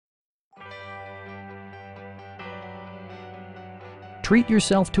Treat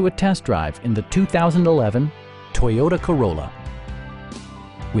yourself to a test drive in the 2011 Toyota Corolla.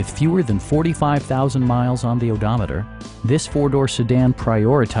 With fewer than 45,000 miles on the odometer, this four-door sedan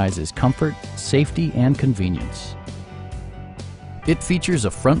prioritizes comfort, safety, and convenience. It features a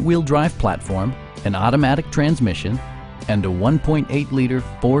front-wheel drive platform, an automatic transmission, and a 1.8-liter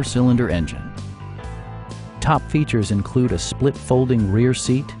four-cylinder engine. Top features include a split folding rear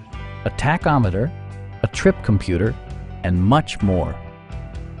seat, a tachometer, a trip computer, and much more.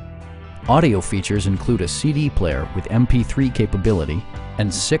 Audio features include a CD player with MP3 capability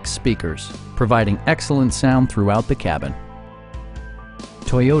and 6 speakers, providing excellent sound throughout the cabin.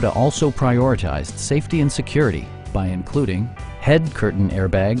 Toyota also prioritized safety and security by including head curtain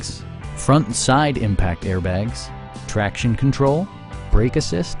airbags, front and side impact airbags, traction control, brake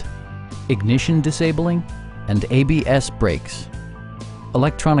assist, ignition disabling, and ABS brakes.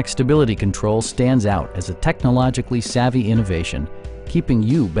 Electronic stability control stands out as a technologically savvy innovation, keeping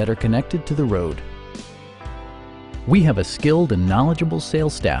you better connected to the road. We have a skilled and knowledgeable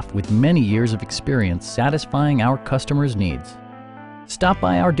sales staff with many years of experience satisfying our customers' needs. Stop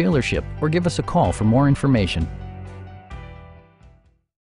by our dealership or give us a call for more information.